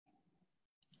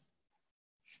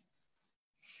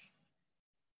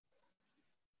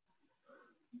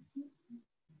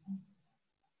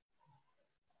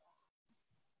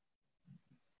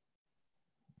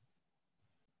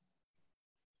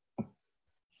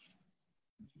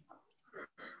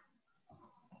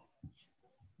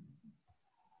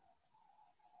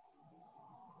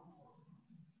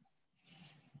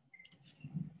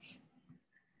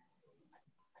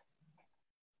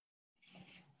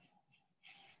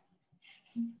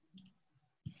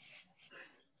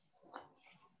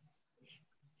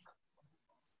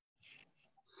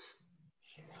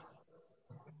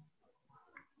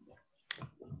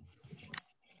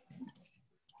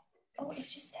Oh,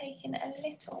 it's just taking a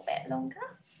little bit longer.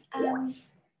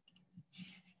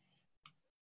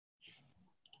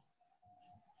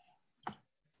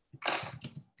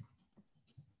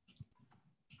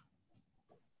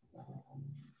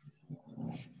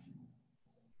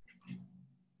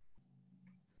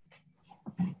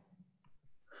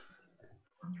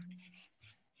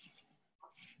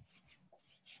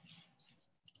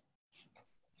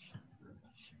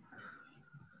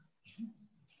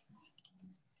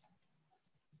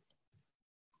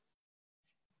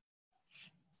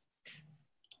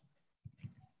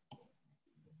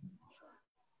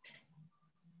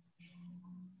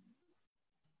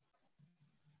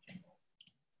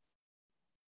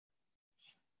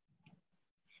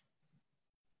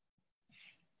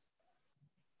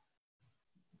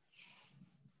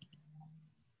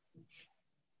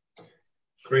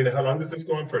 Karina, how long does this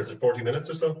go on for? Is it 40 minutes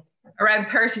or so?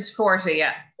 Around 30 to 40,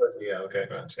 yeah. 30, yeah, okay,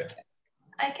 grand, yeah.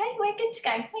 Okay, we're good to go.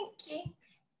 Thank you.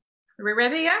 Are we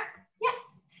ready, yeah? Yeah.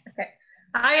 Okay.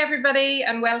 Hi, everybody,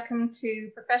 and welcome to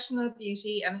Professional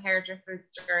Beauty and Hairdressers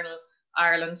Journal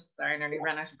Ireland. Sorry, I nearly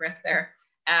ran out of breath there.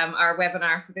 Our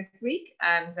webinar for this week.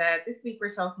 And this week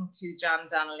we're talking to John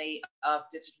Donnelly of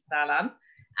Digital Salon.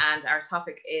 And our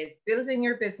topic is building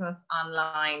your business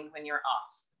online when you're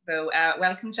off. So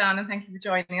welcome, John, and thank you for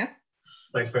joining us.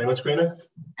 Thanks very much, Karina.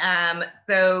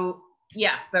 So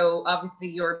obviously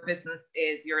your business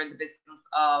is, you're in the business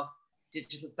of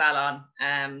digital salon,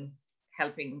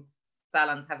 helping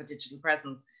salons have a digital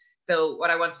presence. So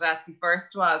what I wanted to ask you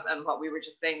first was, and what we were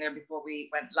just saying there before we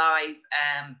went live,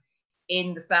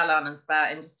 in the salon and spa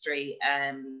industry,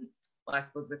 well, I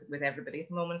suppose with everybody at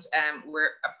the moment,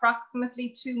 we're approximately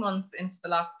 2 months into the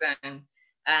lockdown,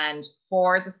 and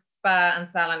for the spa and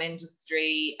salon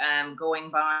industry, going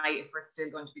by, if we're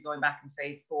still going to be going back in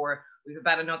phase 4, we've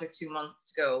about another 2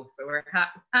 months to go. So we're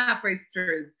halfway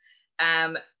through.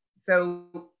 So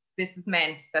this has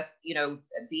meant that, you know,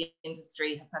 the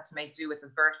industry has had to make do with a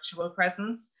virtual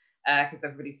presence because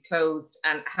everybody's closed.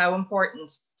 And how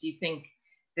important do you think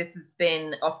this has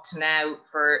been up to now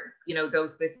for, you know,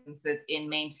 those businesses in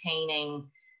maintaining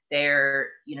their,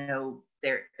 you know,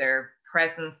 their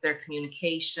presence, their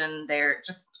communication, their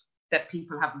just that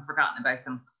people haven't forgotten about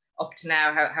them up to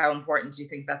now? How important do you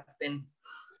think that's been?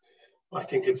 I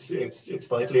think it's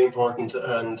vitally important,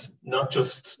 and not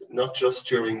just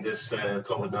during this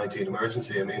COVID-19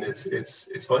 emergency. I mean,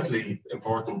 it's vitally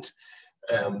important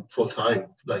full time.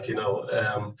 Like, you know,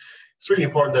 it's really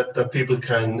important that people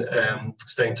can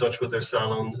stay in touch with their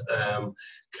salon,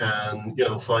 can, you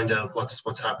know, find out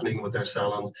what's happening with their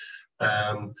salon.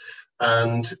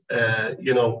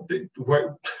 You know,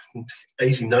 we're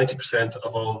 80–90%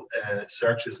 of all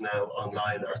searches now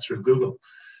online are through Google.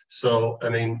 So, I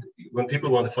mean, when people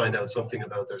want to find out something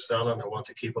about their salon or want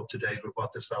to keep up to date with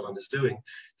what their salon is doing,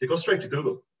 they go straight to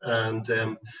Google and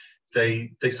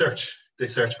they search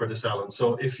for the salon.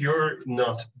 So if you're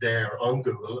not there on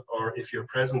Google, or if your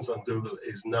presence on Google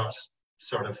is not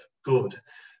sort of good,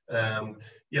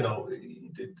 you know,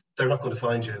 they're not going to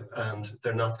find you, and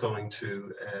they're not going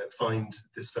to find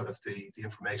this sort of the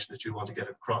information that you want to get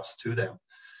across to them.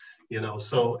 You know,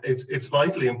 so it's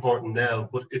vitally important now,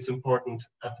 but it's important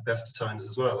at the best of times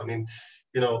as well. I mean,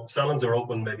 you know, salons are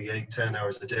open maybe 8–10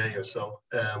 hours a day or so,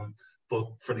 but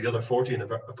for the other 14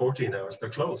 hours, they're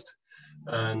closed.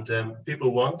 And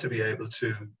people want to be able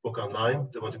to book online.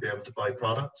 They want to be able to buy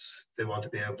products. They want to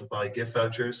be able to buy gift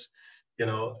vouchers. You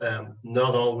know,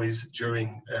 not always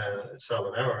during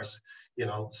salon hours. You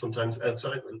know, sometimes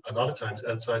outside, a lot of times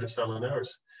outside of salon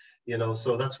hours. You know,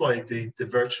 so that's why the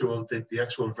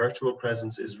actual virtual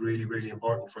presence is really, really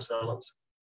important for salons.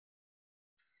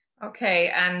 Okay,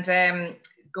 and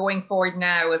going forward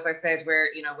now, as I said, we're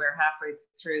halfway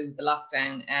through the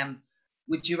lockdown.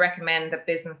 Would you recommend that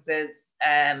businesses,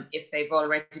 if they've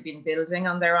already been building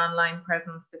on their online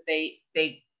presence, that they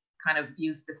kind of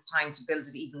use this time to build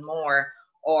it even more,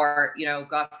 or, you know,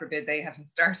 God forbid they haven't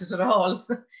started at all?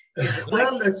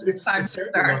 Well, it's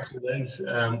certainly not too late.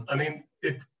 I mean,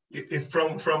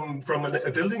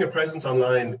 building a presence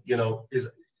online, you know,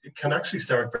 it can actually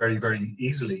start very, very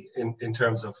easily in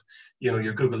terms of, you know,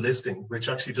 your Google listing, which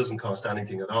actually doesn't cost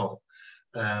anything at all.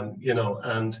 You know,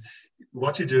 and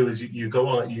what you do is you go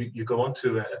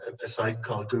onto a site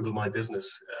called Google My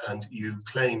Business, and you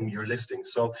claim your listing.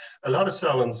 So a lot of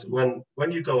salons, when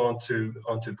you go onto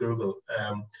Google,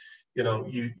 you know,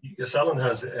 a salon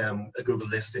has a Google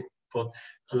listing, but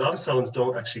a lot of salons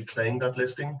don't actually claim that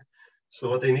listing. So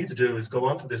what they need to do is go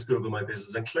onto this Google My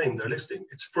Business and claim their listing.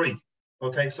 It's free,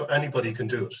 okay? So anybody can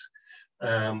do it.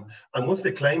 And once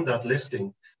they claim that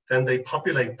listing, then they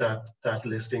populate that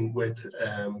listing with,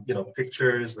 you know,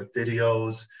 pictures, with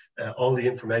videos, all the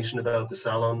information about the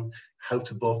salon, how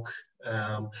to book.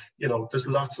 You know, there's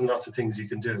lots and lots of things you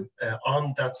can do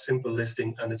on that simple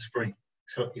listing, and it's free.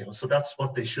 So, you know, so that's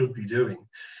what they should be doing.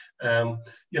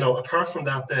 You know, apart from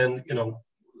that, then, you know,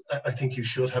 I think you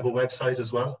should have a website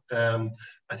as well.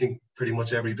 I think pretty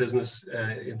much every business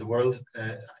in the world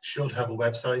should have a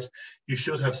website. You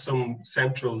should have some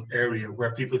central area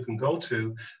where people can go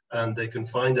to and they can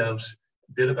find out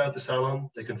a bit about the salon.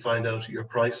 They can find out your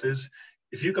prices.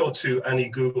 If you go to any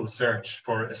Google search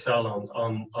for a salon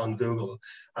on Google,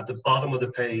 at the bottom of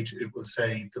the page, it will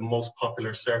say the most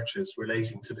popular searches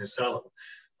relating to this salon.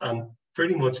 And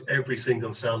pretty much every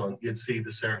single salon, you'd see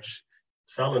the search,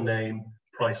 salon name,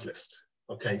 price list.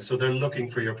 Okay, so they're looking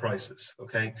for your prices.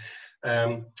 Okay,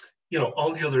 you know,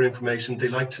 all the other information, they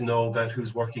like to know about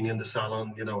who's working in the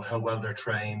salon, you know, how well they're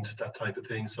trained, that type of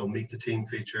thing. So meet the team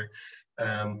feature,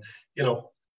 you know,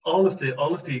 all of the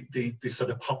sort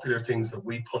of popular things that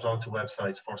we put onto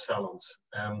websites for salons.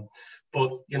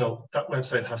 But you know, that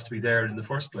website has to be there in the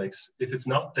first place. If it's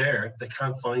not there, they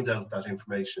can't find out that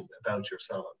information about your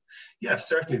salon. Yeah,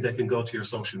 certainly they can go to your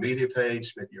social media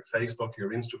page, maybe your Facebook,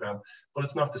 your Instagram, but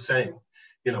it's not the same.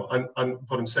 You know,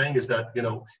 what I'm saying is that, you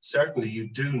know, certainly you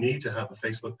do need to have a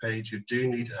Facebook page, you do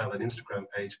need to have an Instagram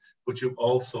page, but you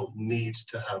also need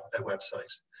to have a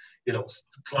website. You know,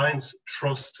 clients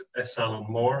trust a salon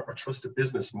more, or trust a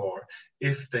business more,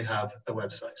 if they have a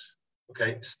website.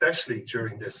 Okay, especially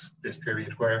during this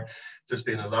period where there's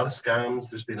been a lot of scams,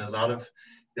 there's been a lot of,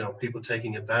 you know, people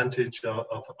taking advantage of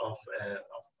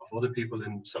other people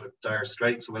in sort of dire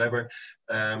straits or whatever.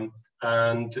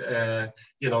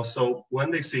 You know, so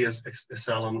when they see a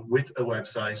salon with a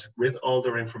website, with all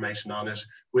their information on it,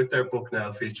 with their Book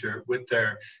Now feature, with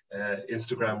their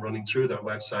Instagram running through their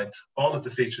website, all of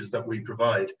the features that we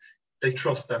provide, they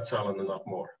trust that salon a lot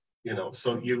more, you know,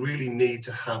 so you really need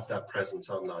to have that presence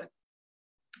online.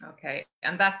 Okay,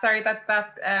 and that's, sorry,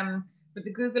 with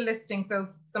the Google listing, so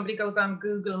somebody goes on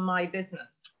Google My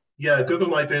Business. Yeah, Google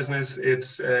My Business,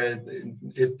 it's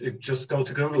it just go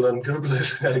to Google and Google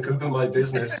it, Google My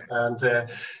Business, and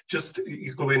just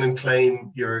you go in and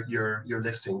claim your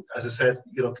listing. As I said,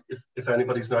 you know, if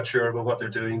anybody's not sure about what they're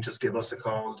doing, just give us a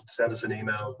call, send us an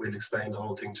email, we'll explain the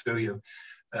whole thing to you.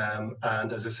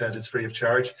 And as I said, it's free of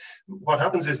charge. What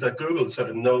happens is that Google sort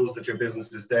of knows that your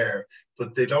business is there,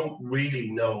 but they don't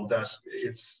really know that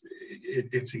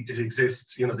it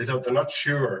exists. You know, they're not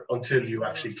sure until you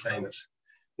actually claim it.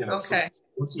 You know, okay. So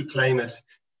once you claim it,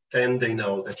 then they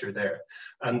know that you're there.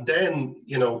 And then,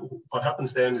 you know, what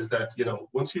happens then is that, you know,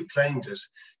 once you've claimed it,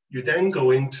 you then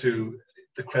go into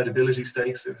the credibility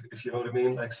stakes, if you know what I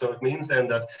mean. Like, so it means then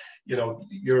that, you know,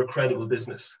 you're a credible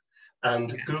business.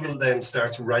 And Google then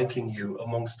starts ranking you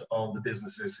amongst all the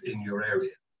businesses in your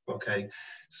area. Okay,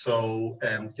 so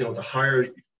you know, the higher,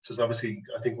 just obviously,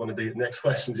 I think one of the next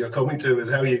questions you're coming to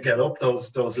is how you get up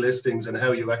those listings and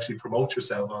how you actually promote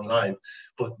yourself online.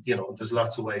 But you know, there's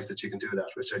lots of ways that you can do that,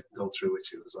 which I can go through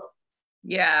with you as well.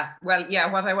 Yeah, well,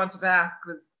 yeah. What I wanted to ask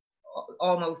was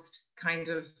almost kind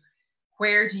of,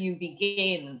 where do you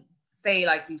begin? Say,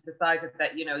 like, you've decided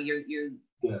that, you know, you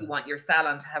want your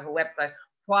salon to have a website.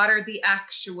 What are the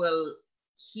actual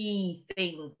key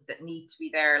things that need to be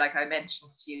there? Like I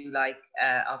mentioned to you, like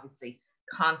obviously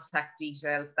contact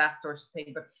details, that sort of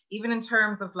thing. But even in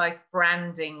terms of like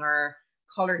branding or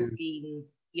color schemes,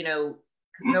 you know,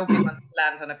 because nobody wants to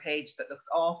land on a page that looks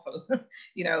awful,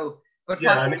 you know. But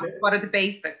yeah, what are the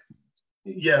basics?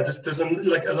 Yeah, there's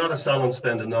like a lot of salons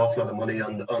spend an awful lot of money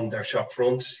on their shop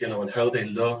front, you know, and how they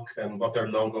look and what their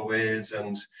logo is,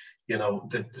 and you know,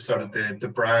 the sort of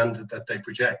the brand that they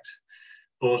project.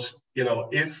 But you know,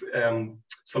 if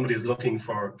somebody is looking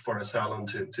for a salon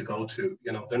to go to,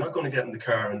 you know, they're not going to get in the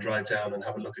car and drive down and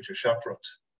have a look at your shop front.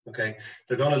 Okay,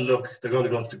 they're going to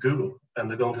go to Google, and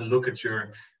they're going to look at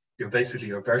your basically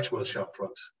your virtual shop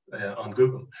front on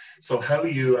Google. So how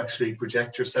you actually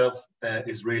project yourself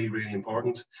is really, really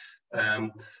important.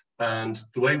 And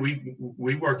the way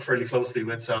we work fairly closely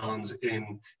with salons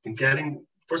in getting,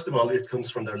 first of all, it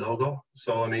comes from their logo.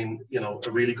 So, I mean, you know,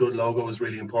 a really good logo is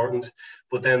really important.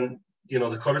 But then, you know,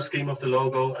 the color scheme of the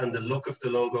logo and the look of the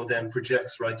logo then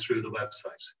projects right through the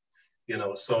website. You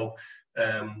know, so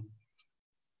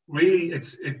really,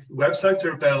 websites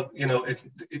are about, you know,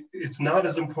 it's not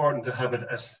as important to have it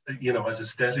as, you know, as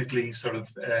aesthetically sort of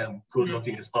good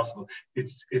looking as possible.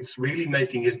 It's really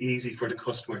making it easy for the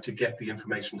customer to get the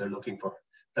information they're looking for.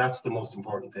 That's the most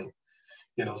important thing.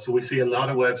 You know, so we see a lot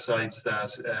of websites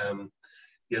that,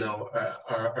 you know,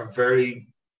 are very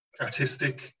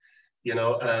artistic, you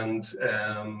know, and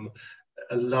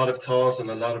a lot of thought and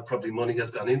a lot of probably money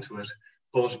has gone into it.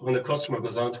 But when a customer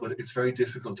goes onto it, it's very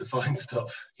difficult to find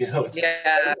stuff. You know, it's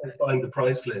how do I find the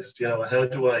price list? You know, how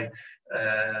do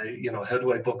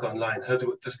I book online?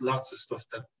 There's lots of stuff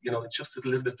that, you know, it's just a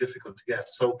little bit difficult to get.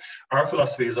 So our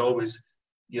philosophy is always,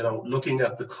 you know, looking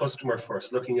at the customer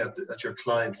first, looking at your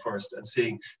client first, and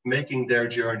making their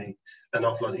journey an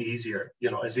awful lot easier, you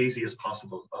know, as easy as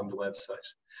possible on the website.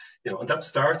 You know, and that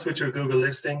starts with your Google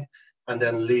listing and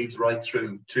then leads right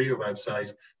through to your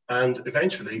website, and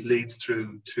eventually leads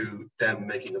through to them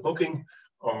making a booking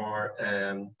or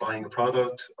buying a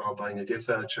product or buying a gift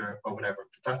voucher or whatever.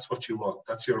 That's what you want.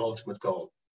 That's your ultimate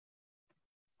goal.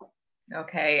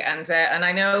 Okay, and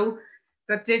I know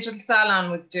that Digital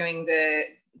Salon was doing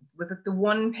was it the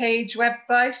one-page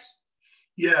website?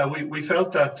 Yeah, we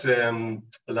felt that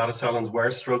a lot of salons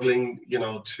were struggling, you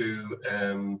know,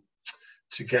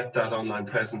 to get that online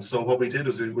presence. So what we did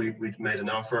was we made an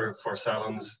offer for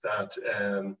salons that,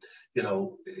 you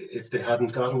know, if they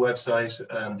hadn't got a website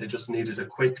and they just needed a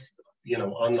quick, you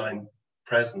know, online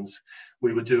presence,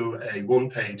 we would do a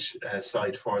one-page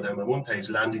site for them, a one-page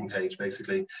landing page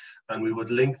basically, and we would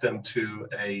link them to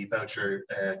a voucher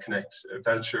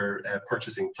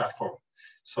purchasing platform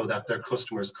so that their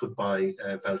customers could buy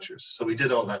vouchers. So we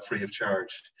did all that free of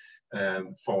charge.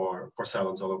 For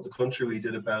salons all over the country. We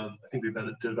did about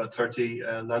 30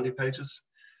 landing pages.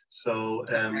 So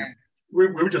we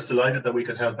were just delighted that we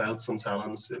could help out some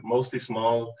salons, mostly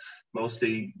small,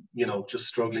 mostly, you know, just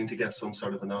struggling to get some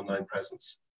sort of an online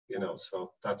presence, you know,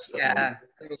 so that's. Yeah,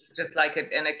 it was just like it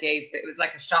was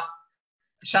like a shop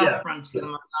front for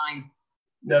them online.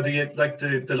 Now,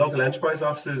 the local enterprise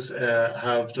offices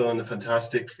have done a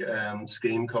fantastic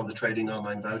scheme called the Trading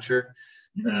Online Voucher.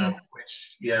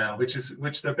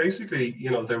 Which they're basically,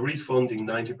 you know, they're refunding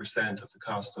 90% of the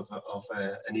cost of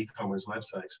an e-commerce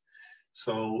website.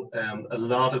 So a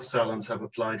lot of salons have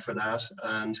applied for that,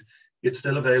 and it's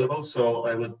still available. So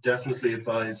I would definitely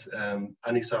advise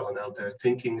any salon out there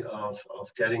thinking of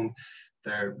getting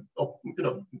their, you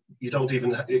know, you don't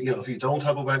even, you know, if you don't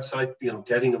have a website, you know,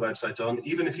 getting a website done.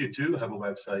 Even if you do have a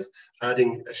website,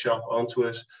 adding a shop onto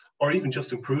it, or even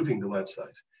just improving the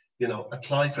website. You know,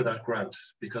 apply for that grant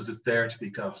because it's there to be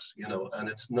got, you know, and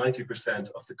it's 90%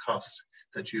 of the cost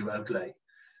that you outlay.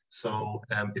 So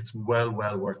it's well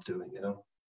worth doing, you know.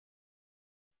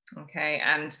 Okay,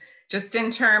 and just in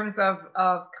terms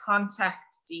of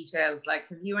contact details, like,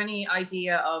 have you any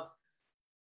idea of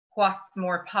what's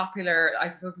more popular? I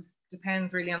suppose it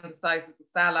depends really on the size of the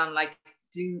salon. Like,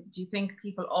 do you think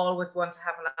people always want to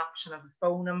have an option of a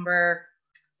phone number?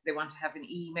 They want to have an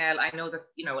email? I know that,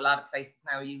 you know, a lot of places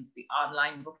now use the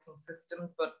online booking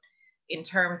systems, but in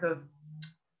terms of,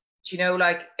 do you know,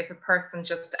 like, if a person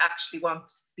just actually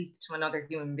wants to speak to another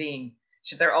human being,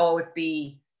 should there always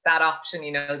be that option,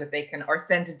 you know, that they can, or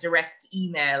send a direct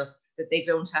email, that they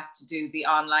don't have to do the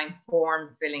online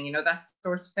form filling, you know, that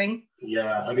sort of thing?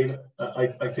 Yeah, I mean,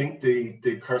 I think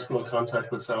the personal contact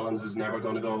with salons is never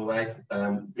going to go away.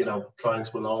 You know,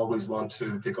 clients will always want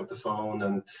to pick up the phone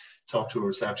and talk to a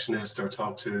receptionist or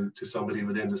talk to somebody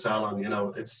within the salon. You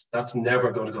know, that's never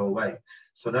going to go away.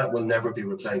 So that will never be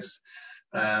replaced.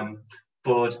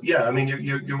 But yeah, I mean,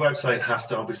 your website has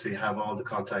to obviously have all the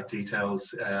contact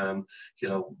details. You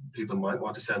know, people might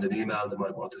want to send an email, they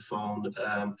might want to phone.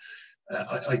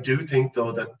 I do think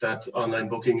though that online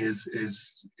booking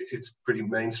it's pretty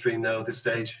mainstream now at this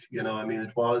stage. You know, I mean,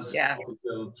 it was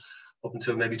up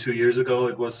until maybe 2 years ago,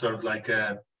 it was sort of like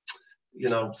you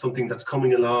know, something that's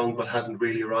coming along but hasn't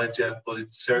really arrived yet. But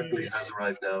it certainly has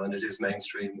arrived now, and it is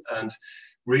mainstream. And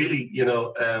really, you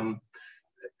know,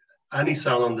 any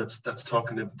salon that's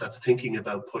thinking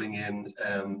about putting in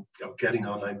getting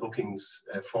online bookings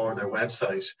for their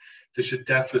website, they should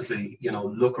definitely, you know,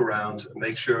 look around and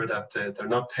make sure that they're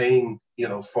not paying, you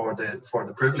know, for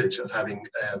the privilege of having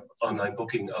online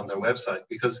booking on their website,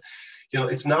 because, you know,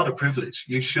 it's not a privilege.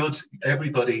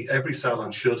 Every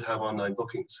salon should have online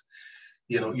bookings.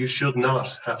 you should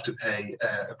not have to pay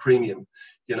a premium,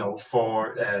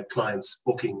 for clients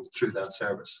booking through that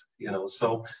service,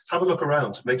 So have a look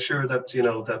around, make sure that,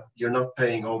 that you're not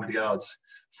paying over the odds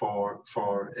for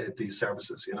these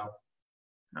services,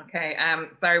 Okay,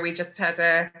 sorry, we just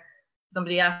had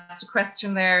somebody asked a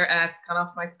question there. It's gone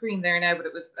off my screen there now, but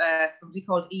it was somebody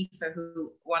called Aoife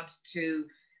who wanted to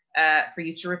for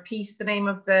you to repeat the name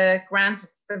of the grant.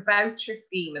 It's the voucher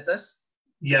scheme, is it?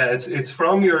 Yeah, it's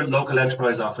from your local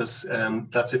enterprise office.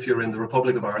 That's if you're in the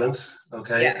Republic of Ireland,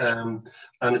 okay? Yeah.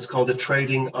 And it's called the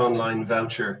Trading Online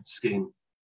Voucher Scheme,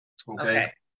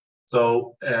 okay?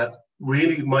 So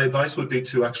really, my advice would be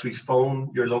to actually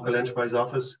phone your local enterprise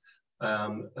office,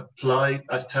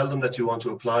 tell them that you want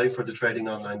to apply for the Trading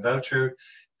Online Voucher.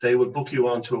 They will book you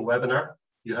onto a webinar.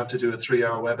 You have to do a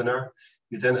 3-hour webinar.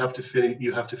 You then have to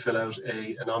fill out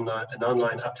an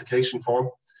online application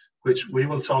form, which we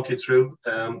will talk you through.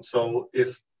 So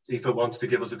if Aoife wants to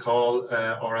give us a call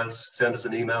or else send us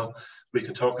an email, we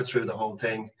can talk her through the whole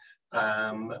thing.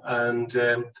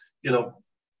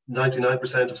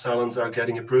 99% of salons are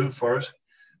getting approved for it.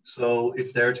 So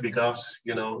it's there to be got.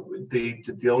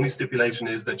 The only stipulation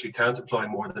is that you can't employ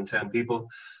more than 10 people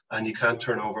and you can't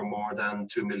turn over more than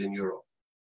 €2 million.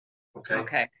 Okay.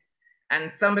 Okay.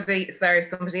 And somebody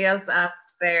else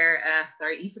asked there,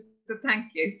 Aoife said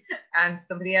thank you. And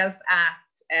somebody else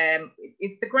asked,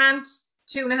 is the grant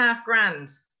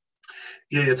 $2,500?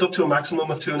 Yeah, it's up to a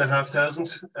maximum of 2,500.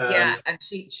 Yeah, and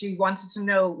she wanted to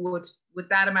know, would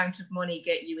that amount of money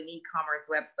get you an e-commerce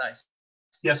website?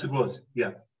 Yes, it would.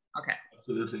 Yeah. Okay.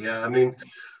 Absolutely. Yeah. I mean,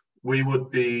 we would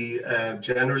be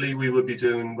generally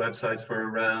doing websites for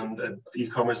around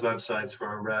e-commerce websites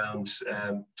for around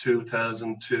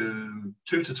 2,000 to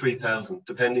 3,000,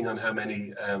 depending on how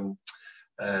many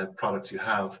products you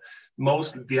have.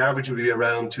 The average would be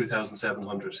around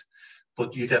 2,700,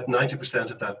 but you get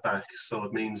 90% of that back. So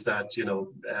it means that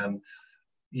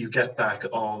you get back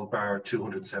all bar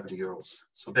 €270.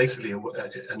 So basically, an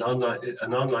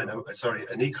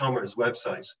e-commerce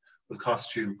website will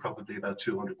cost you probably about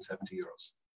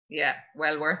 €270. Yeah,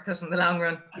 well worth it in the long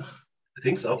run. I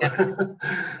think so.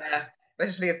 Yeah,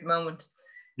 especially at the moment.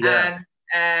 Yeah.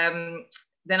 And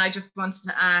then I just wanted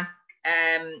to ask,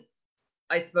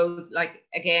 I suppose, like,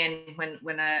 again,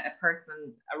 when a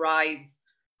person arrives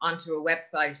onto a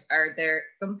website, are there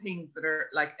some things that are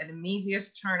like an immediate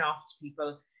turn off to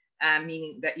people,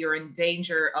 meaning that you're in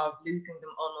danger of losing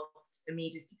them almost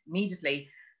immediately?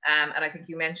 And I think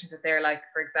you mentioned it there, like,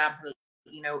 for example,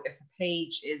 if a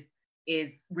page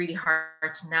is really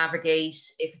hard to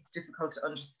navigate, if it's difficult to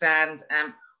understand,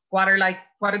 what are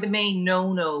the main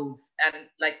no-nos, and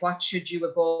like what should you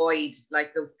avoid,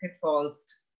 like those pitfalls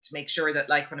to make sure that,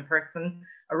 like, when a person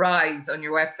arrives on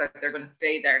your website, they're going to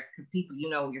stay there? Because people,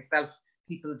 yourself,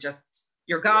 people just,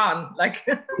 you're gone. Like,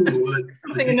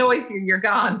 something annoys you, you're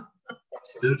gone.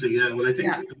 Absolutely, yeah. Well, I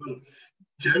think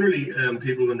generally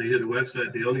people, when they hit a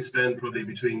website, they only spend probably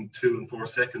between 2 and 4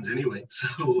 seconds anyway. So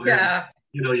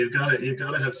you've got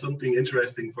to have something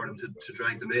interesting for them to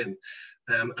drag them in.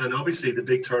 And obviously the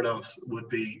big turnoffs would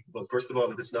be, well, first of all,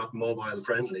 if it's not mobile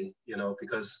friendly,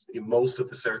 because most of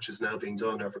the searches now being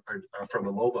done are from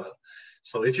a mobile.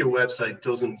 So if your website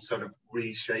doesn't sort of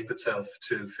reshape itself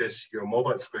to fit your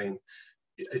mobile screen,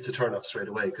 it's a turn off straight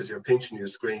away, because you're pinching your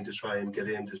screen to try and get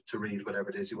in to read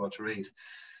whatever it is you want to read.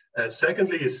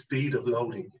 Secondly is speed of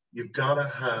loading. You've got to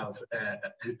have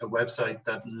a website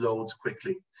that loads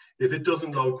quickly. If it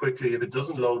doesn't load quickly, if it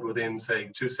doesn't load within, say,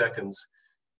 2 seconds,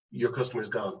 your customer is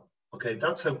gone. Okay,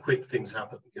 that's how quick things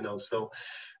happen. So,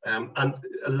 and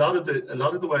a lot of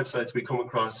the websites we come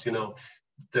across,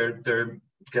 they're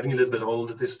getting a little bit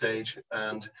old at this stage,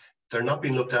 and they're not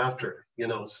being looked after.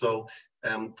 So.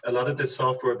 A lot of the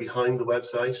software behind the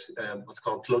website, what's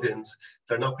called plugins,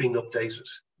 they're not being updated,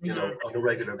 on a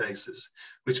regular basis,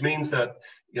 which means that,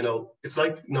 it's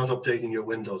like not updating your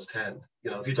Windows 10.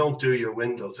 If you don't do your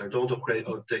Windows or don't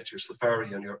update your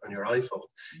Safari on your iPhone,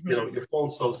 your phone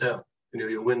slows down,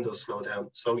 your Windows slow down.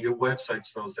 So your website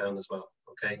slows down as well.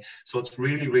 Okay. So it's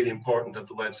really, really important that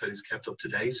the website is kept up to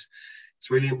date. It's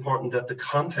really important that the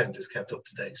content is kept up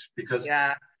to date, because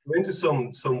go into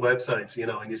some websites,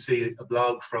 and you see a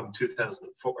blog from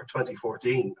 2004 or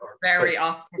 2014 or very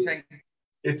off-putting.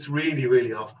 It's really,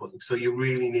 really off-putting. So you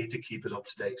really need to keep it up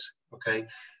to date. Okay.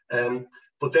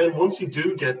 But then once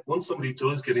somebody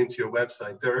does get into your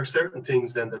website, there are certain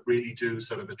things then that really do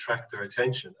sort of attract their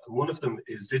attention. And one of them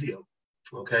is video.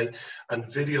 Okay.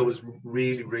 And video is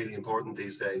really, really important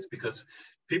these days, because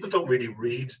people don't really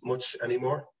read much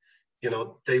anymore. You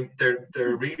know,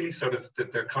 they're really sort of,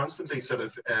 they're constantly sort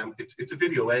of, it's a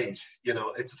video age, you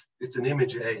know, it's an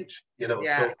image age, you know.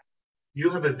 Yeah. So you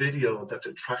have a video that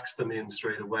attracts them in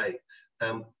straight away.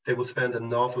 They will spend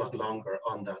an awful lot longer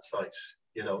on that site,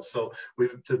 you know. So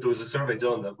there was a survey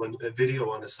done that when a video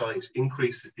on a site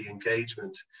increases the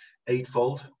engagement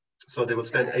 8-fold, so they will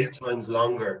spend 8 times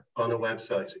longer on a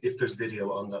website if there's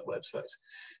video on that website.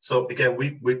 So again,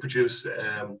 we produce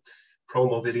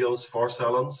promo videos for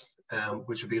salons,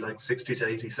 which would be like 60 to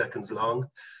 80 seconds long.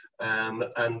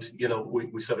 And you know,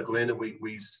 we sort of go in and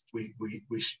we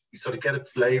sort of get a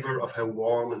flavor of how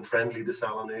warm and friendly the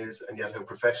salon is, and yet how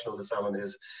professional the salon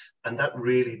is, and that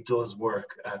really does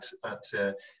work at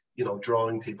you know,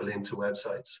 drawing people into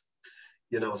websites.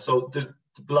 You know, so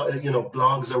you know,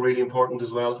 blogs are really important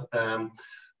as well, and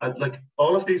like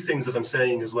all of these things that I'm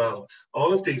saying as well,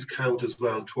 all of these count as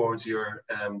well towards your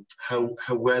how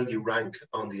well you rank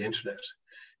on the internet.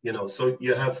 You know, so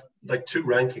you have like 2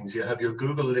 rankings. You have your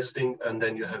Google listing, and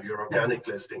then you have your organic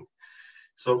listing.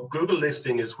 So Google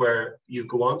listing is where you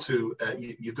go on to,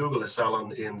 you Google a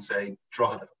salon in, say,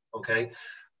 Drogheda, okay?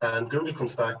 And Google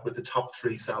comes back with the top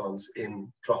 3 salons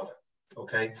in Drogheda,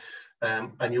 okay?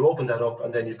 And you open that up,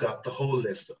 and then you've got the whole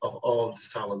list of all the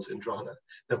salons in Drogheda.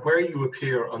 Now, where you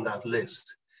appear on that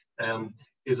list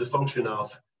is a function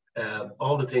of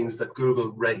all the things that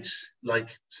Google rate,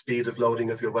 like speed of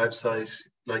loading of your website,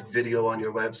 like video on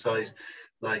your website,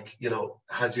 like, you know,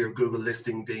 has your Google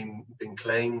listing been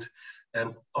claimed?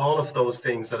 All of those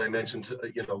things that I mentioned,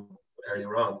 you know,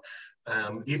 earlier on.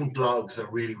 Even blogs are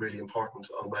really, really important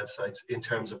on websites in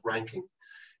terms of ranking.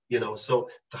 You know, so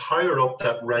the higher up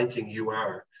that ranking you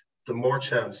are, the more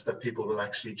chance that people will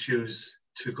actually choose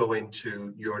to go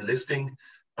into your listing,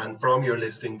 and from your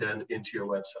listing then into your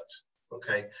website.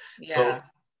 Okay, Yeah.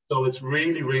 So it's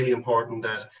really, really important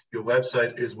that your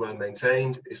website is well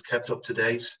maintained, is kept up to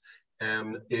date,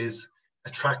 is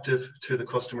attractive to the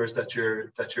customers that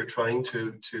you're trying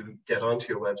to get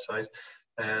onto your website,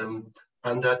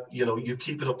 and that, you know, you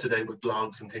keep it up to date with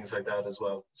blogs and things like that as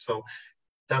well. So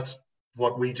that's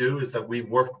what we do, is that we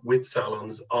work with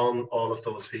salons on all of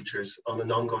those features on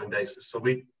an ongoing basis. So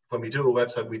when we do a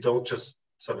website, we don't just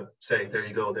sort of say, there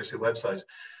you go, there's your website.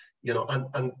 You know,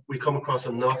 and we come across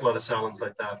an awful lot of salons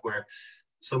like that, where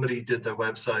somebody did their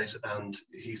website and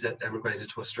he's emigrated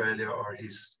to Australia, or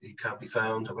he can't be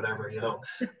found, or whatever, you know,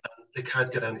 and they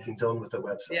can't get anything done with their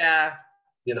website. Yeah.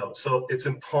 You know, so it's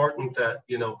important that,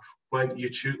 you know, when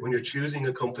you're choosing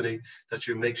a company, that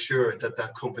you make sure that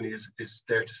that company is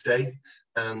there to stay,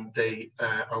 and they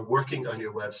are working on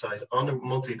your website on a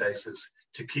monthly basis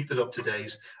to keep it up to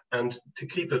date and to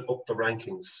keep it up the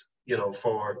rankings, you know,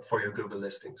 for your Google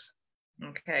listings.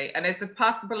 Okay, and is it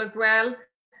possible as well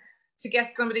to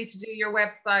get somebody to do your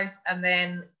website, and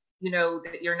then, you know,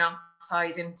 that you're not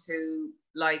tied into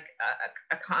like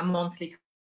a monthly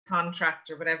contract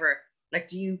or whatever? Like,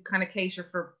 do you kind of cater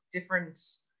for different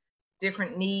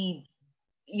needs?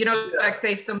 You know, like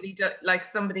say if somebody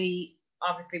somebody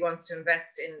obviously wants to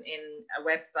invest in a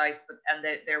website, and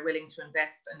they're willing to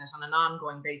invest in it on an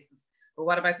ongoing basis. But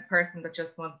what about the person that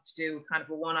just wants to do kind of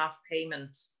a one-off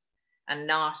payment and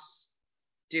not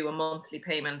do a monthly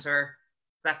payment, or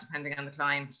is that depending on the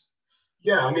client?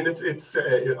 Yeah, I mean, it's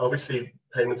obviously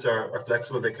payments are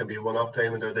flexible. They can be a one-off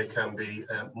payment, or they can be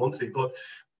monthly. But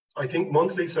I think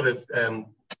monthly sort of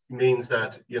means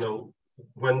that, you know,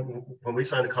 when we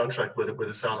sign a contract with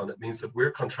a salon, it means that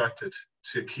we're contracted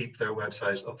to keep their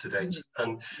website up to date,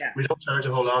 and we don't charge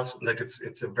a whole lot. Like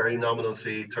it's a very nominal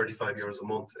fee, €35 a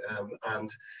month, and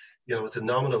you know, it's a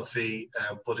nominal fee,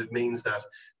 but it means that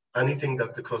anything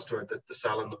that the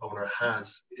salon owner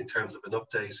has in terms of an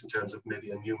update, in terms of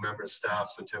maybe a new member of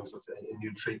staff, in terms of a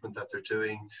new treatment that they're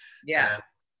doing,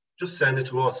 just send it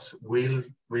to us. We'll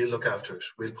look after it.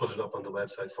 We'll put it up on the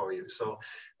website for you. So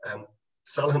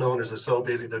salon owners are so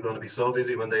busy. They're going to be so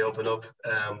busy when they open up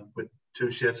with 2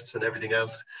 shifts and everything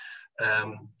else.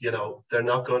 You know, they're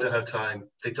not going to have time.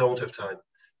 They don't have time.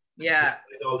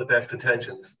 Despite all the best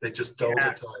intentions, they just don't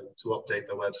have time to update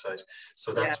their website.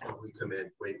 So that's where we come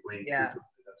in. We provide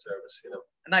that service, you know.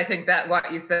 And I think that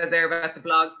what you said there about the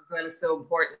blogs as well is so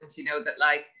important, you know, that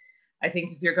like, I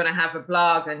think if you're going to have a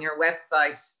blog on your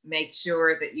website, make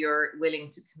sure that you're willing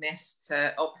to commit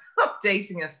to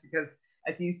updating it, because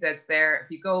as you said there,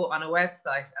 if you go on a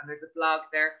website and there's a blog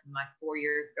there from like 4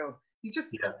 years ago, you just,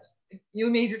 you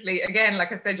immediately, again,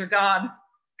 like I said, you're gone.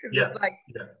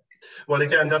 Well,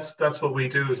 again, that's what we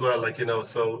do as well. Like, you know,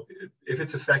 so if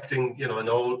it's affecting, you know, an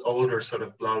older sort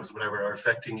of blogs or whatever are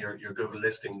affecting your Google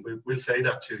listing, we'll say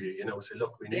that to you. You know, we'll say,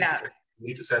 look, we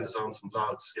need to send us on some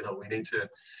blogs. You know, we need to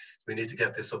we need to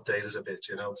get this updated a bit,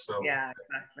 you know. So yeah,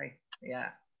 exactly, yeah.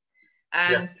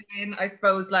 And then I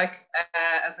suppose, like,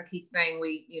 as I keep saying,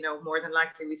 we, you know, more than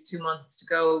likely we've 2 months to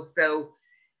go. So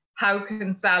how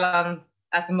can salons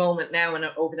at the moment now and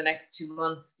over the next 2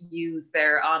 months use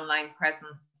their online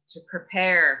presence to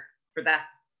prepare for that,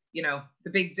 you know,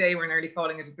 the big day, we're nearly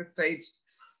calling it at this stage?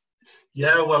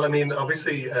 Yeah, well, I mean,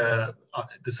 obviously, the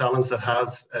salons that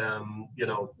have, you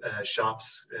know,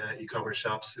 shops, e-commerce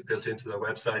shops built into their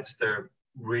websites, they're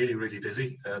really, really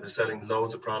busy. They're selling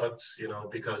loads of products, you know,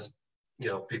 because, you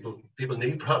know, people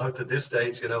need product at this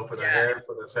stage, you know, for their hair,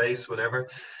 for their face, whatever.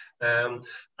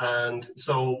 And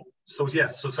so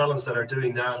salons that are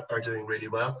doing that are doing really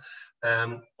well.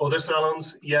 Other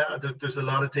salons, there's a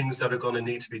lot of things that are going to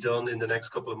need to be done in the next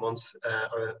couple of months,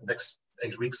 or next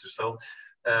 8 weeks or so.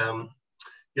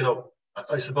 You know,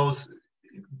 I suppose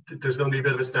there's going to be a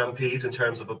bit of a stampede in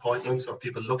terms of appointments or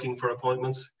people looking for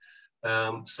appointments.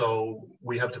 So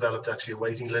we have developed actually a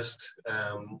waiting list,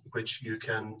 which you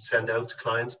can send out to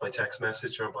clients by text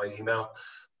message or by email,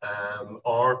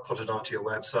 or put it onto your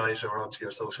website or onto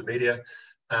your social media.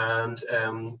 And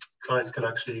clients can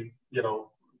actually, you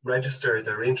know, register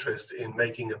their interest in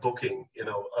making a booking, you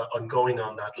know, on going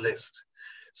on that list.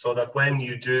 So that when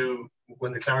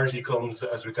the clarity comes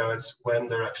as regards when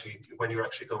you're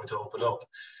actually going to open up,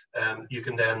 you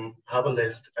can then have a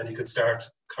list and you can start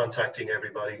contacting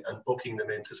everybody and booking them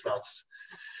into slots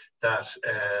that,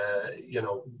 you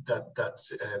know,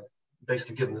 that's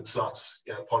basically giving them slots,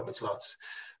 you know, appointment slots.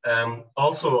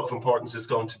 Also of importance is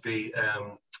going to be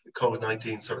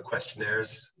COVID-19 sort of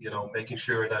questionnaires, you know, making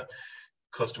sure that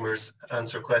customers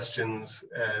answer questions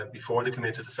before they come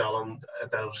into the salon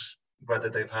about whether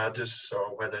they've had it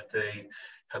or whether they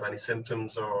have any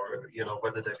symptoms, or, you know,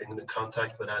 whether they've been in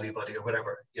contact with anybody or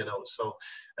whatever, you know. So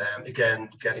again,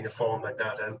 getting a form like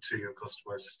that out to your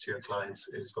customers, to your clients,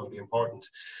 is going to be important.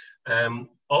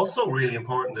 Also really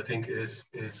important, I think, is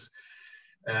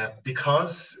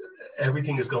because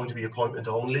everything is going to be appointment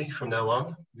only from now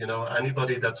on. You know,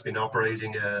 anybody that's been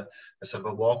operating a sort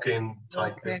of a walk-in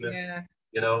type business,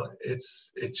 you know,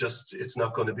 it's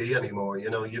not going to be anymore. You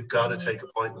know, you've got to take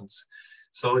appointments.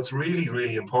 So it's really,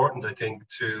 really important, I think,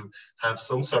 to have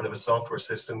some sort of a software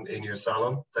system in your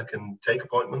salon that can take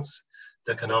appointments,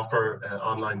 that can offer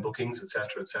online bookings,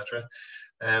 etc., etc.,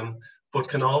 but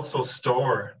can also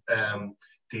store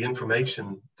the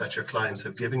information that your clients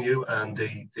have given you, and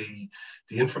the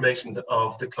information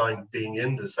of the client being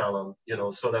in the salon, you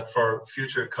know, so that for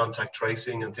future contact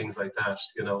tracing and things like that,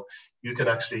 you know, you can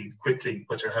actually quickly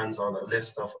put your hands on a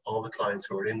list of all the clients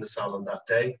who are in the salon that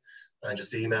day and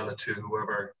just email it to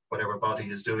whatever body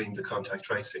is doing the contact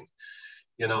tracing,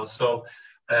 you know. So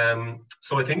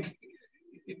so I think,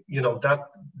 you know,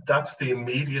 that's the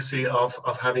immediacy of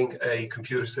having a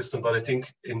computer system. But I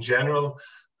think in general,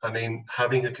 I mean,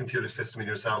 having a computer system in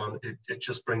your salon, it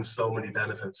just brings so many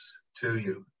benefits to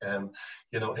you.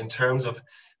 You know, in terms of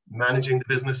managing the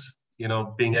business, you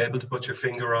know, being able to put your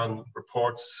finger on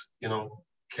reports, you know,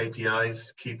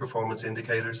 KPIs, key performance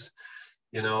indicators,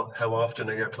 you know, how often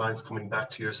are your clients coming back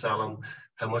to your salon?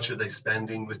 How much are they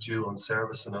spending with you on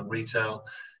service and on retail?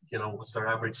 You know, what's their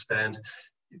average spend?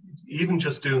 Even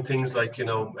just doing things like, you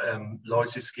know,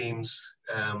 loyalty schemes,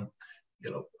 you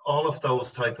know, all of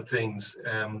those type of things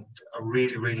are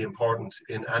really, really important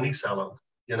in any salon,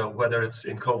 you know, whether it's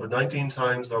in COVID-19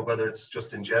 times or whether it's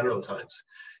just in general times.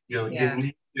 You know, you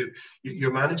need to,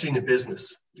 you're managing a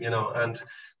business, you know, and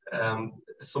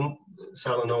some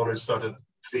salon owners sort of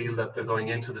feel that they're going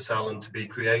into the salon to be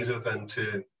creative and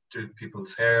to do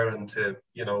people's hair and to,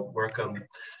 you know, work on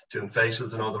doing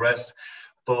facials and all the rest.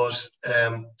 But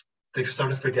they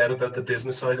sort of forget about the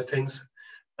business side of things.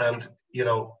 And, you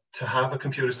know, to have a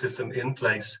computer system in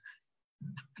place,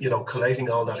 you know, collating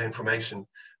all that information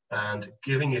and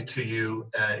giving it to you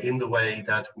in the way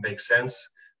that makes sense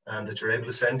and that you're able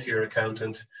to send to your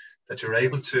accountant, that you're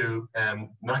able to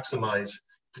maximize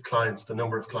the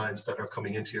number of clients that are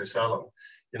coming into your salon,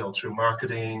 you know, through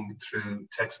marketing, through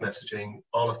text messaging,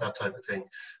 all of that type of thing.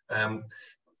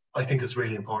 I think it's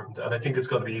really important, and I think it's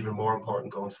going to be even more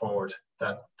important going forward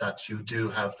that you do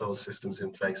have those systems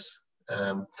in place.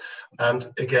 And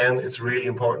again, it's really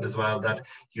important as well that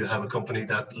you have a company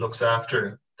that looks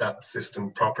after that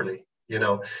system properly. You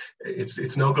know,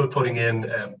 it's no good putting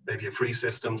in maybe a free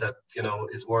system that, you know,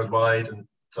 is worldwide and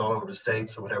it's all over the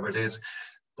States or whatever it is,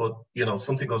 but, you know,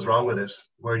 something goes wrong with it.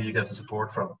 Where do you get the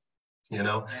support from? You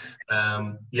know,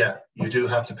 yeah, you do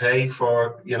have to pay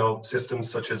for, you know, systems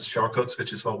such as Shortcuts,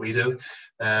 which is what we do,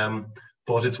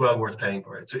 but it's well worth paying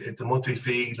for. It's the monthly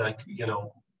fee, like, you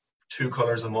know, 2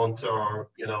 colors a month, or,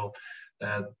 you know,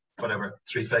 whatever,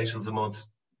 3 facials a month,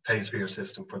 pays for your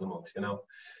system for the month, you know,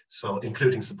 so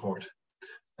including support.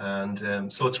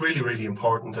 And so it's really, really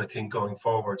important, I think, going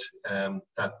forward,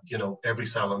 that, you know, every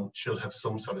salon should have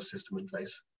some sort of system in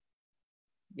place.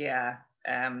 Yeah,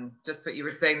 just what you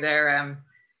were saying there,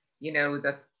 you know,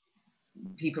 that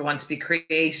people want to be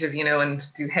creative, you know, and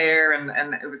do hair,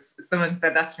 and it was, someone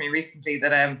said that to me recently,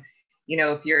 that you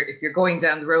know, if you're going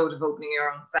down the road of opening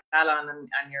your own salon, and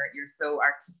you're so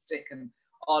artistic and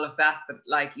all of that, but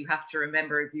like, you have to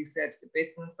remember, as you said, the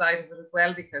business side of it as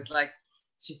well, because like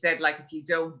she said, like, if you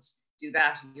don't do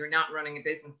that, you're not running a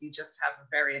business, you just have a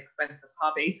very expensive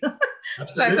hobby.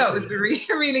 So I thought it was a really,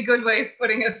 really good way of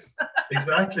putting it.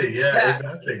 Exactly, yeah,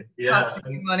 exactly, yeah.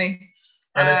 And money.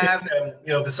 And I think,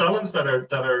 you know, the salons that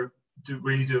are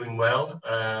really doing well,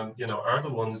 you know, are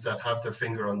the ones that have their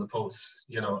finger on the pulse,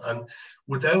 you know, and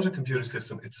without a computer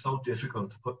system, it's so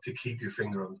difficult to keep your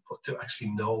finger on the pulse, to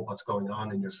actually know what's going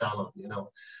on in your salon, you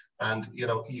know. And, you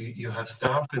know, you have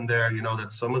staff in there, you know,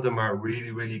 that some of them are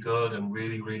really, really good and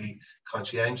really, really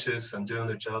conscientious and doing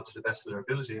their job to the best of their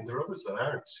ability, and there are others that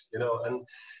aren't, you know, and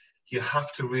you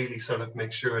have to really sort of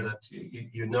make sure that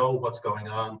you know what's going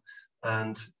on,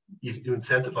 and you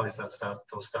incentivize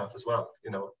those staff as well,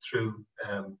 you know, through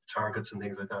targets and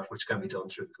things like that, which can be done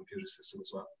through the computer system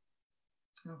as well.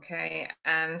 Okay,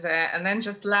 and then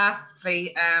just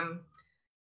lastly,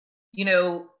 you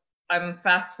know, I'm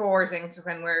fast forwarding to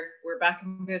when we're back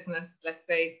in business, let's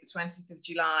say the 20th of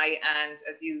July, and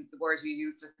the word you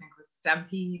used, I think, was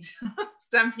stampede,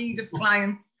 stampede of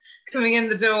clients coming in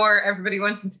the door, everybody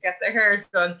wanting to get their hair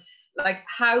done. Like,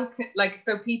 how can, like,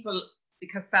 so people,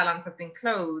 because salons have been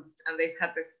closed and they've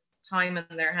had this time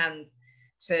in their hands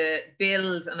to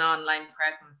build an online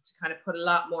presence, to kind of put a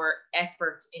lot more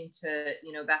effort into,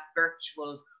 you know, that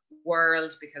virtual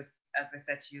world, because as I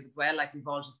said to you as well, like, we've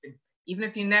all just been, even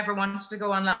if you never wanted to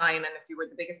go online, and if you were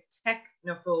the biggest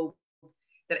technophobe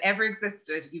that ever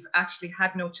existed, you've actually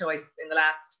had no choice in the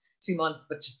last 2 months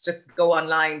but just go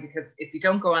online, because if you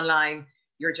don't go online,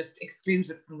 you're just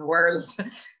excluded from the world.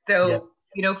 So, yeah,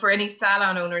 you know, for any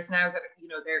salon owners now that, you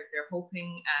know, they're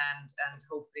hoping and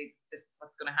hopefully this is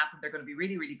what's going to happen, they're going to be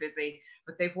really, really busy,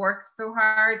 but they've worked so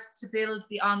hard to build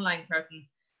the online presence.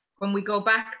 When we go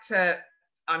back to,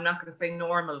 I'm not going to say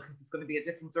normal, because it's going to be a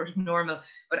different sort of normal,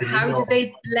 but how do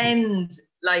they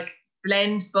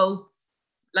blend both,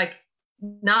 like,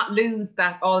 not lose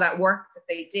all that work that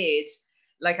they did?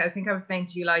 Like, I think I was saying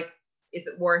to you, like, is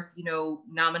it worth, you know,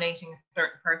 nominating a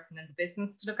certain person in the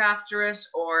business to look after it,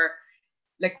 or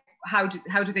like, how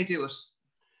do they do it?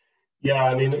 Yeah,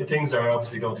 I mean, things are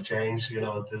obviously going to change. You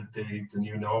know, the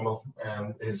new normal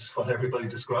is what everybody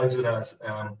describes it as,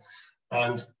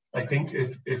 and I think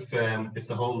if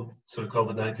the whole sort of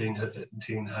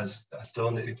COVID-19 has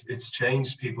done, it's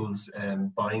changed people's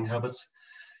buying habits.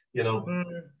 You know,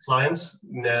 clients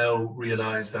now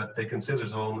realize that they can sit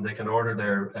at home and they can order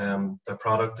their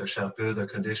product, their shampoo, their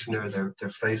conditioner, their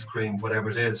face cream, whatever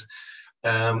it is,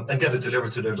 and get it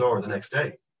delivered to their door the next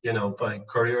day, you know, by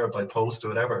courier, by post, or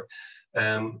whatever.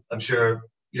 I'm sure,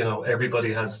 you know,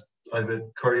 everybody has, I have a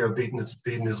courier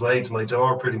beating his way to my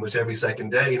door pretty much every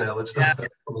second day now. It's stuff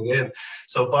that's coming in.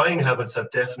 So buying habits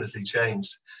have definitely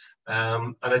changed.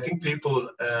 And I think people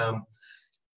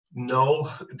know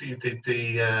the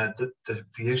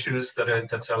issues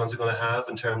that salons are going to have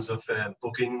in terms of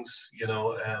bookings, you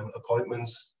know,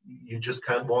 appointments. You just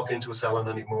can't walk into a salon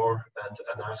anymore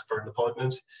and ask for an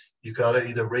appointment. You've got to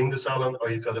either ring the salon or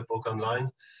you've got to book online.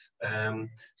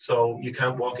 So you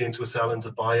can't walk into a salon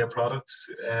to buy a product.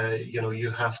 You know,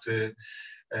 you have to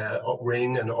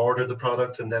ring and order the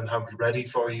product and then have it ready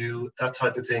for you, that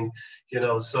type of thing, you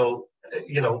know. So,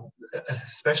 you know,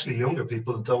 especially younger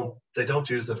people don't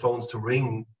use their phones to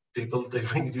ring people. They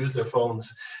use their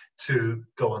phones to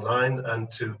go online and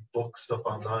to book stuff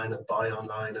online and buy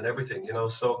online and everything, you know.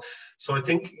 So I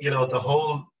think, you know, the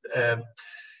whole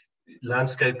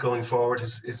landscape going forward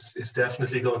is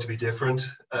definitely going to be different,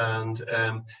 and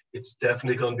it's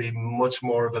definitely going to be much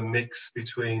more of a mix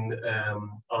between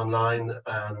online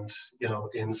and, you know,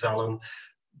 in salon.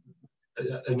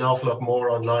 An awful lot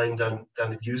more online than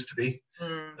it used to be.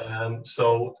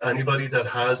 So anybody that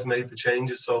has made the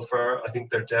changes so far, I think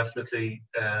they're definitely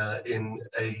in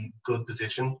a good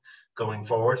position going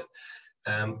forward.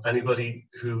 Anybody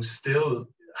who still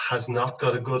has not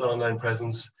got a good online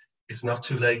presence, it's not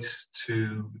too late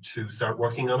to start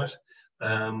working on it.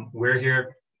 We're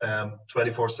here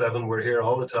 24/7. We're here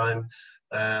all the time.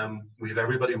 We have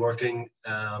everybody working.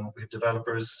 We have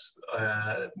developers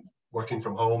working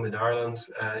from home in Ireland,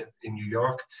 in New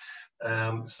York.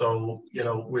 So, you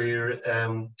know, we're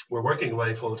working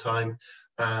away full time,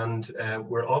 And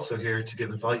we're also here to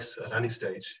give advice at any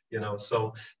stage,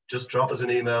 so just drop us an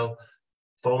email,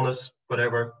 phone us,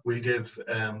 whatever. We'll give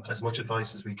as much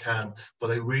advice as we can.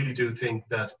 But I really do think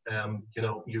that,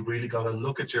 you've really got to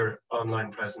look at your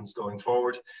online presence going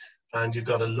forward, and you've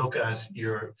got to look at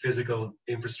your physical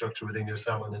infrastructure within your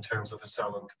salon in terms of a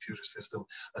salon computer system.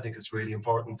 I think it's really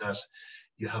important that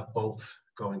you have both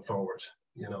going forward,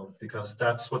 because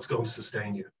that's what's going to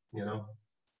sustain you,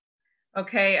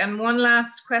 Okay, and one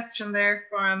last question there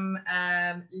from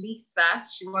Lisa.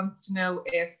 She wants to know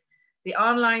if the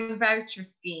online voucher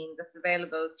scheme that's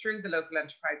available through the local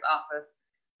enterprise office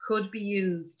could be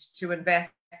used to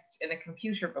invest in a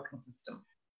computer booking system.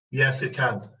 Yes, it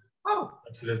can. Oh,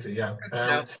 absolutely, yeah. Good to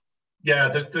know. Yeah,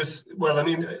 there's well, I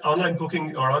mean, online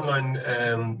booking or online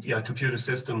computer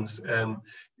systems,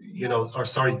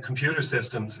 computer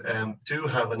systems do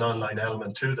have an online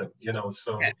element to them,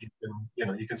 so Okay.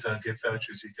 you can sell gift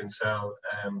vouchers, you can sell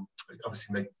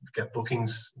obviously get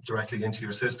bookings directly into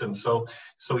your system. So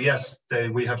yes,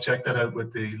 we have checked that out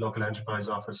with the local enterprise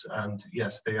office, and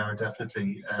yes, they are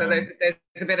definitely. So there's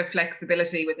a bit of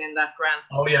flexibility within that grant.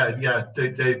 Oh yeah,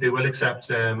 they will accept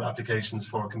applications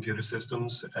for computer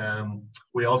systems.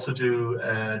 We also do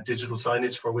digital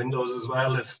signage for windows as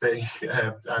well, if they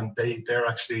and they're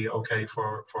actually okay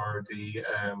for the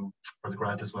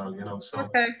grant as well. So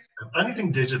Okay.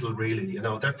 anything digital really.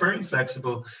 They're fairly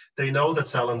flexible. They know that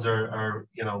salons are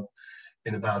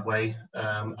in a bad way,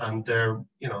 and they're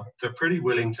pretty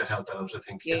willing to help out. I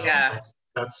think. Yeah.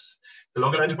 That's the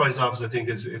local enterprise office. I think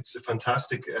it's a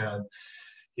fantastic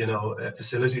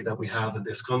facility that we have in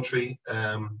this country.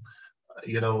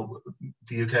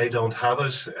 The UK don't have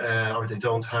it, or they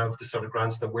don't have the sort of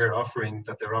grants that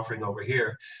they're offering over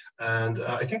here. And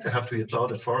I think they have to be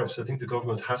applauded for it. I think the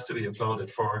government has to be applauded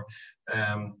for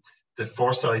the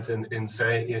foresight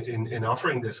in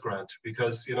offering this grant,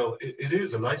 because it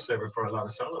is a lifesaver for a lot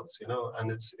of salons,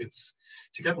 and it's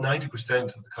to get 90%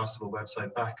 of the cost of a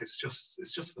website back. It's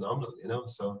just phenomenal,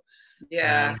 so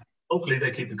yeah, hopefully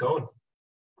they keep it going.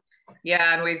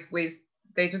 Yeah, and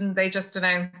they just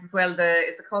announced as well is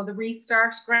it called the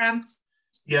Restart Grant?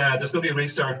 Yeah, there's going to be a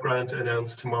Restart Grant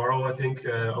announced tomorrow, I think,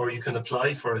 or you can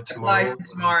apply for it tomorrow.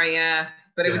 Yeah.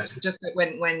 But it was just that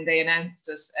when they announced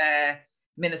it,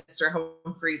 Minister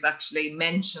Humphreys actually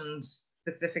mentioned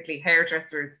specifically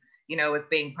hairdressers, as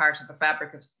being part of the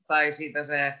fabric of society, that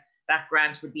that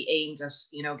grant would be aimed at,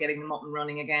 getting them up and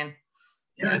running again.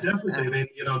 Yeah, definitely. I mean,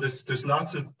 there's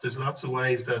lots of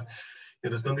ways that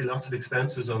there's going to be lots of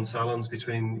expenses on salons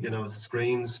between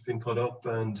screens being put up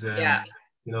and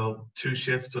 2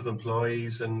 shifts of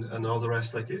employees and all the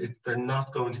rest. Like they're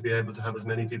not going to be able to have as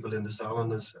many people in the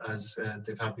salon as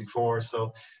they've had before.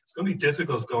 So it's going to be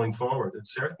difficult going forward.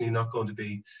 It's certainly not going to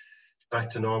be back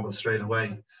to normal straight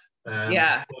away.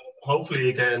 But hopefully,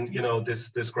 again,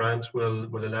 this grant will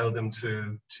allow them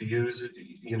to use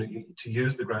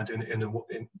the grant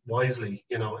in wisely,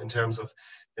 in terms of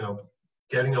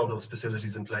getting all those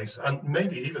facilities in place, and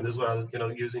maybe even as well,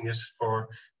 using it for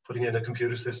putting in a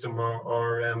computer system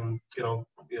or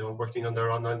working on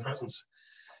their online presence.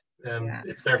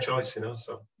 It's their choice,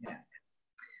 so. Yeah.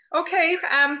 Okay,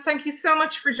 thank you so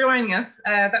much for joining us.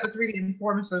 That was really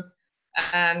informative,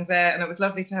 and it was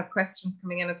lovely to have questions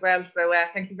coming in as well. So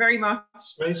thank you very much.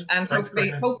 Great. And thanks,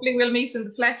 hopefully we'll meet in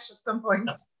the flesh at some point.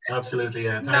 Absolutely,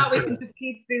 yeah. Now we can just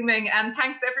keep zooming. And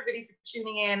thanks everybody for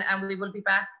tuning in, and we will be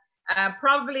back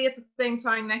probably at the same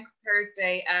time next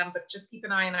Thursday, but just keep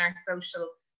an eye on our social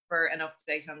for an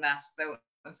update on that. So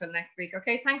until next week.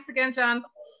 Okay, thanks again, John.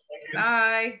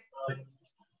 Bye. Bye.